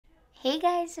Hey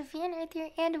guys, Sofia and Earth here,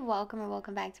 and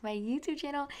welcome back to my YouTube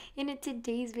channel. In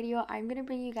today's video, I'm going to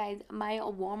bring you guys my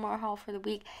Walmart haul for the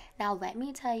week. Now, let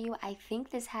me tell you, I think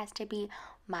this has to be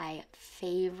my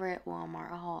favorite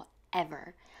Walmart haul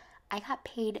ever. I got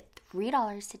paid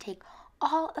 $3 to take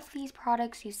all of these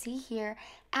products you see here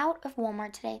out of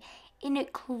Walmart today,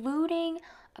 including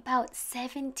about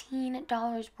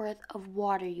 $17 worth of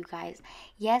water, you guys.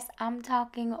 Yes, I'm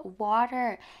talking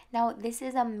water. Now, this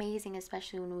is amazing,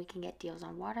 especially when we can get deals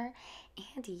on water.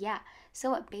 And yeah,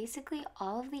 so basically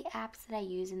all of the apps that I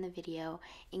use in the video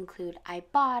include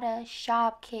IBOTTA,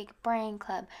 Shopkick, Brain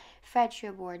Club, Fetch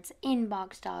Rewards,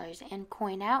 Inbox Dollars, and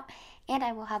Coin Out. And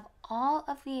I will have all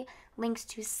of the links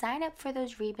to sign up for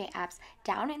those rebate apps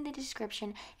down in the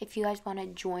description if you guys want to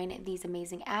join these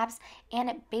amazing apps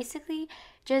and basically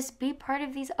just be part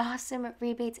of these awesome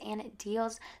rebates and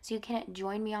deals so you can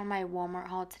join me on my Walmart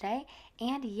haul today.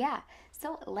 And yeah,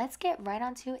 so let's get right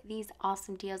onto these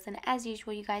awesome deals. And as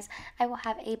usual, you guys, I will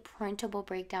have a printable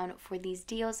breakdown for these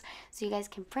deals so you guys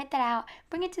can print that out,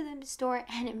 bring it to the store,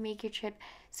 and make your trip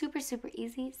super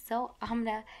easy. So I'm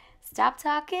gonna stop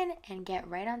talking and get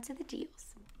right onto the deals.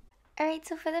 Alright,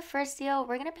 so for the first deal,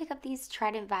 we're going to pick up these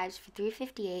Trident Vibes for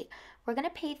 $3.58. We're going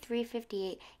to pay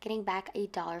 $3.58, getting back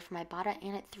 $1 from IBOTTA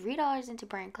and at $3 into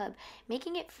Brand Club,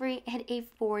 making it free at a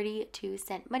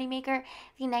 42-cent moneymaker.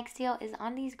 The next deal is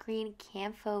on these green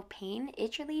Camphor Pain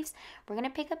Itch Reliefs. We're going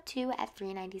to pick up 2 at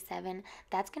 $3.97.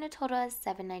 That's going to total us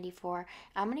 $7.94.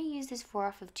 I'm going to use this 4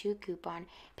 off of 2 coupon,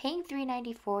 paying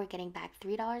 $3.94, getting back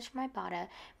 $3 from IBOTTA,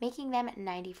 making them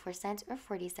 94 cents or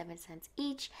 47 cents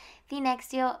each. The next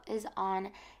deal is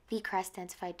on the Crest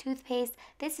Densified Toothpaste.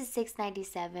 This is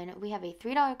 $6.97. We have a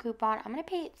 $3 coupon. I'm going to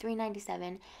pay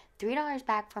 $3.97. $3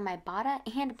 back from IBOTTA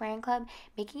and Brand Club,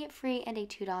 making it free and a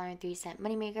 $2.03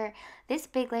 moneymaker. This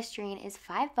big Listerine is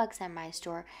 $5 at my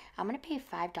store. I'm going to pay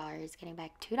 $5, getting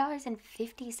back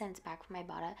 $2.50 back from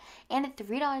IBOTTA and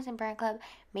 $3 in Brand Club,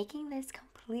 making this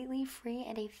completely free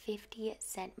and a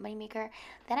 50-cent moneymaker.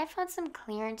 Then I found some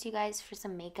clearance, you guys, for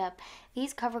some makeup.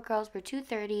 These CoverGirls were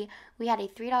 $2.30. We had a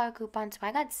 $3 coupon, so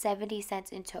I got 70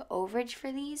 cents into overage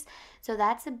for these. So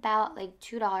that's about like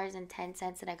 $2.10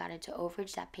 that I got into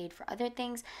overage that paid for other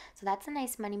things. So that's a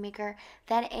nice moneymaker.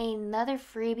 Then another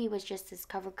freebie was just this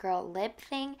CoverGirl lip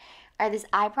thing, or this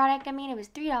eye product. I mean, it was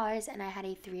 $3 and I had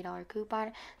a $3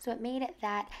 coupon. So it made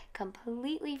that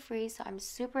completely free. So I'm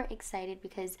super excited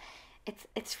because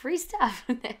it's free stuff.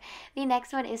 The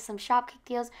next one is some Shopkick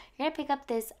deals. You're gonna pick up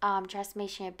this Tresemme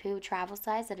shampoo travel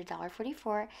size at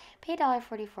 $1.44. Pay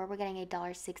 $1.44. We're getting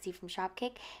 $1.60 from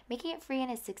Shopkick, making it free and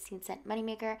a 16-cent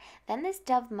moneymaker. Then this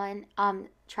Dove Mun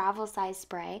travel size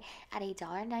spray at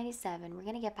 $1.97. We're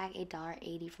gonna get back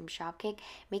 $1.80 from Shopkick,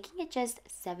 making it just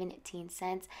 17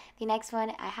 cents. The next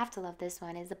one, I have to love this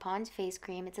one, is the Pond's face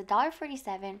cream. It's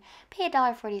 $1.47. Pay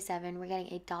 $1.47. We're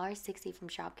getting $1.60 from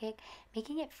Shopkick,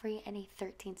 making it free and a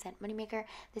 13-cent moneymaker.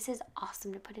 This is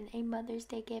awesome to put in a Mother's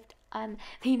Day gift.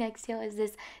 The next deal is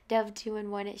this Dove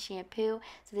 2-in-1 shampoo.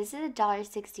 So this is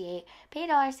 $1.68. Pay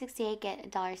 $1.68,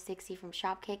 get $1.60 from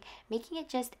Shopkick, making it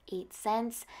just 8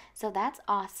 cents. So that's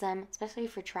awesome, especially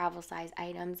for travel size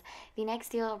items. The next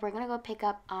deal, we're gonna go pick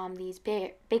up these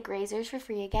big razors for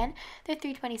free again. They're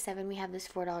 $3.27. We have this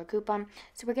 $4 coupon,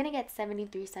 so we're gonna get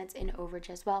 73 cents in overage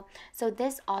as well. So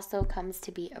this also comes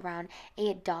to be around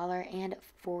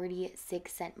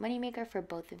 $1.46 moneymaker for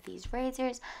both of these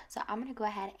razors. So I'm gonna go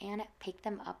ahead and pick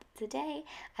them up today.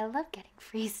 I love getting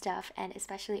free stuff, and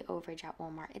especially overage at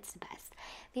Walmart. It's the best.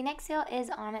 The next sale is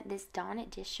on this Dawn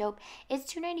dish soap. It's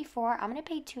 $2.94. I'm gonna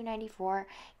pay $2.94,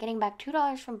 getting back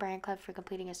 $2 from Brand Club for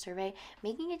completing a survey,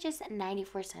 making it just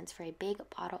 94 cents for a big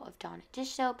bottle of Dawn dish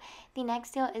soap. The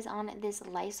next deal is on this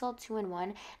Lysol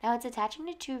 2-in-1. Now it's attaching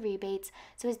to 2 rebates,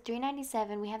 so it's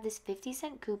 $3.97. We have this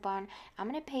 50-cent coupon. I'm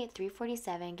gonna pay it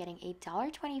 $3.47, getting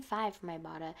 $1.25 from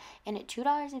IBOTTA and at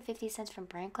 $2.50 from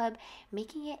Brand Club,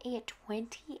 making it a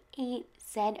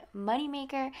 28-cent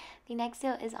moneymaker. The next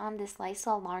deal is on this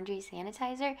Lysol laundry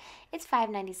sanitizer. It's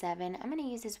 $5.97. I'm gonna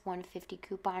use this $1.50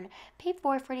 coupon, pay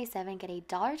 $4.47, get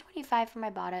 $1.25 from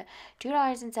IBOTTA,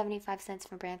 $2.75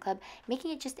 from Brand Club,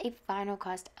 making it just a final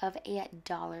cost of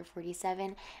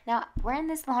 $1.47. Now we're in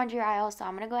this laundry aisle, so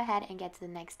I'm gonna go ahead and get to the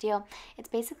next deal. It's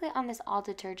basically on this all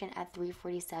detergent at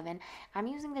 $3.47. I'm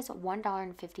using this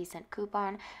 $1.50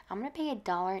 coupon. I'm gonna pay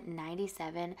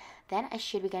 $1.97. Then I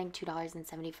should be getting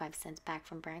 $2.75 back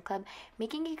from Brand Club,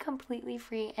 making it completely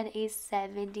free and a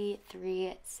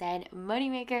 73-cent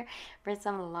moneymaker for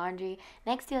some laundry.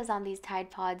 Next deal is on these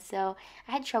Tide Pods, so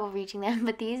I had trouble reaching them,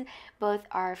 but these both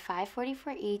are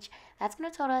 $5.44 each. That's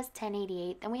going to total us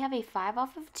 $10.88. Then we have a 5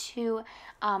 off of 2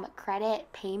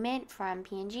 credit payment from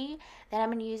P&G. Then I'm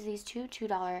going to use these two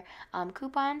 $2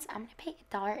 coupons. I'm going to pay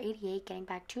 $1.88, getting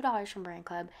back $2 from Brand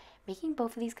Club, making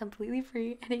both of these completely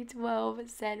free and a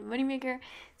 12-cent moneymaker.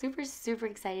 Super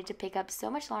excited to pick up so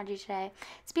much laundry today.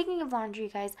 Speaking of laundry,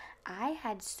 guys, I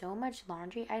had so much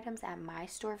laundry items at my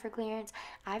store for clearance.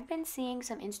 I've been seeing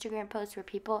some Instagram posts where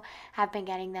people have been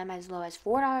getting them as low as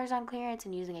 $4 on clearance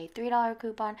and using a $3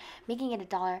 coupon, making it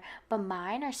 $1, but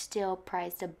mine are still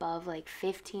priced above like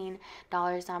 $15.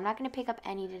 So I'm not going to pick up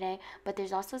any today, but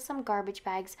there's also some garbage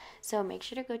bags, so make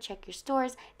sure to go check your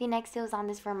stores. The next deal is on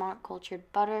this Vermont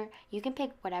cultured butter. You can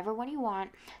pick whatever one you want,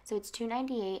 so it's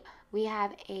 $2.98. We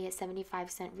have a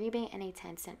 75-cent rebate and a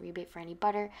 10-cent rebate for any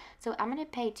butter. So I'm going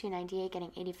to pay $2.98,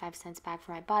 getting 85 cents back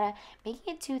from IBOTTA,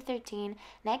 making it $2.13.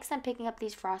 Next, I'm picking up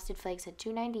these Frosted Flakes at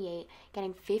 $2.98,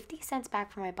 getting 50 cents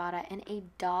back from IBOTTA and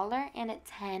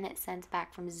 $1.10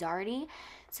 back from Zardy.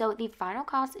 So the final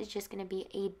cost is just going to be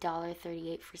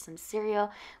 $1.38 for some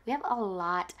cereal. We have a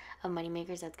lot of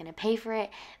moneymakers that's going to pay for it.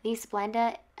 The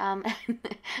Splenda,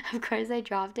 of course I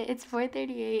dropped it. It's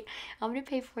 $4.38. I'm going to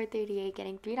pay $4.38,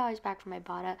 getting $3 back from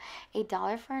IBOTTA,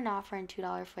 $1 for an offer, and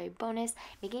 $2 for a bonus,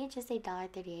 making it just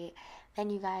 $1.38. Then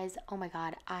you guys, oh my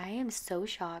god, I am so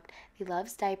shocked. The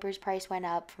Love's diapers price went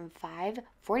up from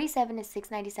 $5.47 to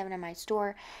 $6.97 in my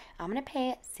store. I'm gonna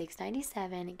pay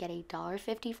 $6.97, get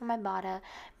 $1.50 from IBOTTA,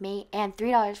 and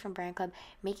 $3 from Brand Club,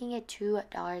 making it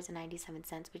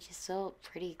 $2.97, which is still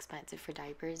pretty expensive for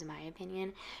diapers in my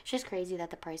opinion. It's just crazy that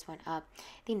the price went up.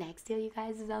 The next deal, you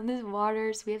guys, is on this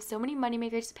water. So we have so many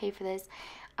moneymakers to pay for this.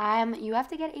 You have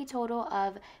to get a total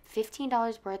of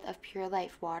 $15 worth of Pure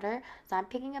Life water. So I'm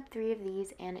picking up 3 of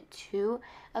these and 2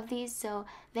 of these. So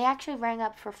they actually rang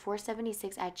up for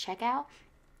 $4.76 at checkout.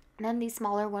 And then the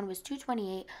smaller one was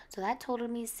 $2.28, so that totaled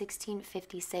me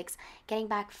 $16.56, getting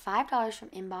back $5 from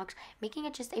Inbox, making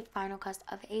it just a final cost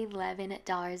of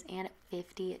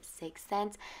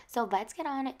 $11.56. So let's get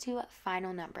on to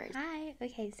final numbers. Hi,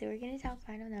 okay, so we're going to talk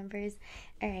final numbers.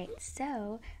 All right,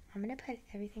 so I'm going to put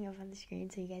everything up on the screen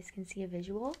so you guys can see a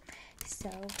visual. So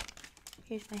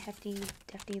here's my hefty,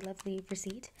 lovely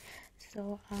receipt.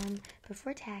 So,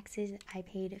 before taxes, I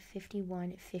paid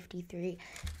 $51.53.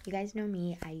 You guys know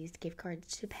me, I used gift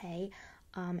cards to pay,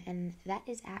 and that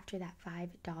is after that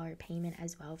 $5 payment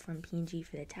as well from P&G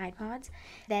for the Tide Pods.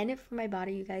 Then, for my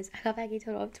body, you guys, I got back a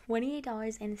total of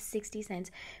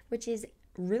 $28.60, which is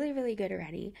really good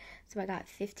already. So I got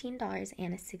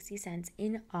 $15.60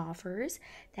 in offers.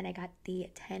 Then I got the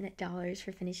 $10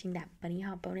 for finishing that bunny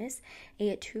hop bonus,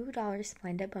 a $2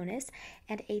 Splenda bonus,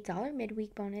 and a $1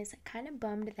 midweek bonus. Kind of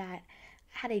bummed that I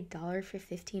had $1 for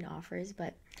 15 offers,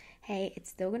 but hey, it's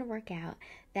still gonna work out.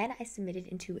 Then I submitted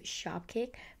into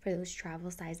Shopkick for those travel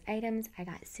size items. I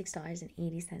got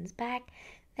 $6.80 back.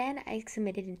 Then I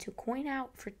submitted into Coin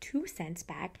Out for 2 cents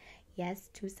back. Yes,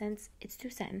 2 cents. It's 2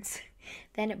 cents.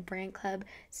 Then Brand Club.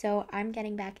 So I'm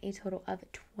getting back a total of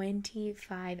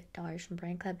 $25 from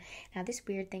Brand Club. Now this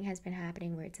weird thing has been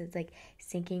happening where it says like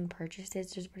syncing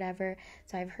purchases or whatever.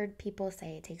 So I've heard people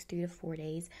say it takes 3 to 4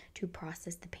 days to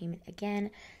process the payment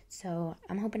again. So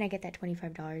I'm hoping I get that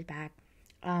 $25 back.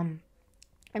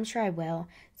 I'm sure I will,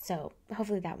 so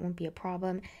hopefully that won't be a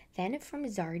problem. Then from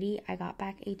Zardy, I got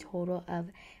back a total of,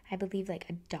 I believe, like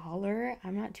 $1.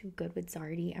 I'm not too good with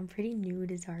Zardy. I'm pretty new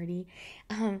to Zardy,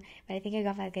 but I think I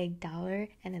got back $1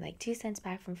 and then like 2 cents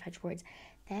back from Fetch Rewards.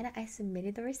 Then I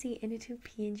submitted the receipt into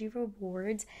P&G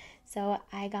Rewards, so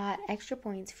I got extra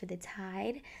points for the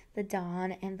Tide, the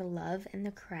Dawn, and the Love, and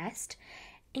the Crest.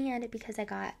 And because I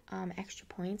got extra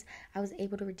points, I was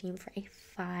able to redeem for a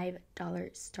 $5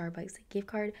 Starbucks gift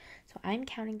card. So I'm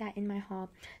counting that in my haul.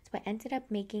 So I ended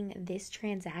up making this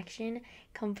transaction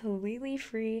completely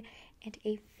free and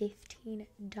a $15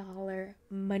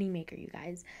 moneymaker, you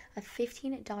guys. A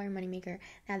 $15 moneymaker.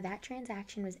 Now that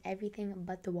transaction was everything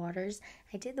but the waters.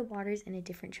 I did the waters in a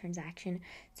different transaction.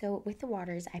 So with the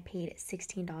waters, I paid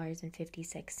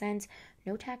 $16.56.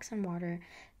 No tax on water.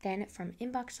 Then from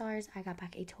Inbox Stars, I got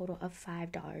back a total of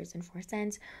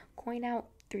 $5.04. Coin Out,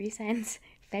 3 cents.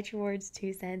 Fetch Rewards,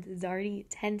 2 cents. Zardy,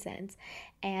 10 cents.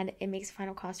 And it makes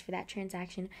final cost for that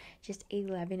transaction just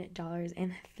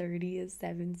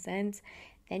 $11.37.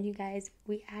 Then you guys,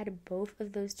 we add both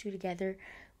of those two together.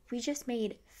 We just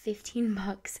made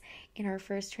 $15 in our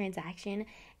first transaction,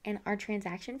 and our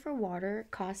transaction for water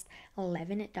cost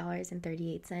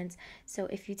 $11.38. So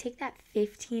if you take that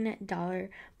 $15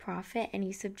 profit and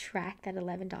you subtract that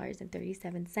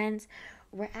 $11.37,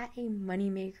 we're at a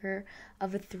moneymaker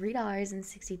of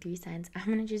 $3.63. I'm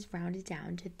gonna just round it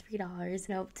down to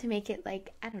 $3, to make it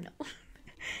like, I don't know.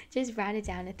 Just round it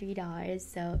down to $3.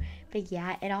 So, but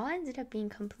yeah, it all ended up being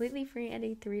completely free and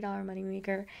a $3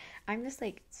 moneymaker. I'm just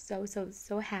like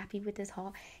so happy with this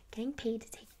haul. Getting paid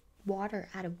to take water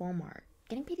out of Walmart,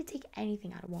 getting paid to take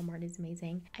anything out of Walmart is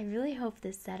amazing. I really hope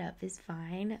this setup is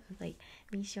fine, like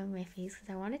me showing my face,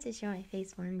 because I wanted to show my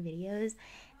face more in videos,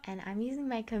 and I'm using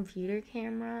my computer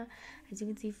camera. As you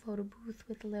can see, photo booth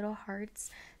with little hearts.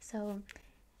 So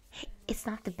it's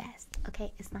not the best,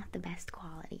 okay? It's not the best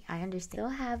quality. I understand. Still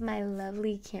have my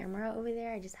lovely camera over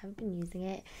there. I just haven't been using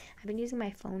it. I've been using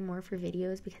my phone more for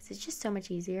videos because it's just so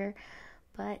much easier.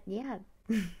 But yeah.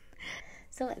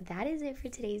 So that is it for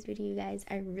today's video, you guys.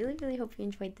 I really hope you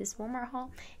enjoyed this Walmart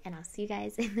haul, and I'll see you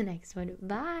guys in the next one.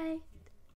 Bye!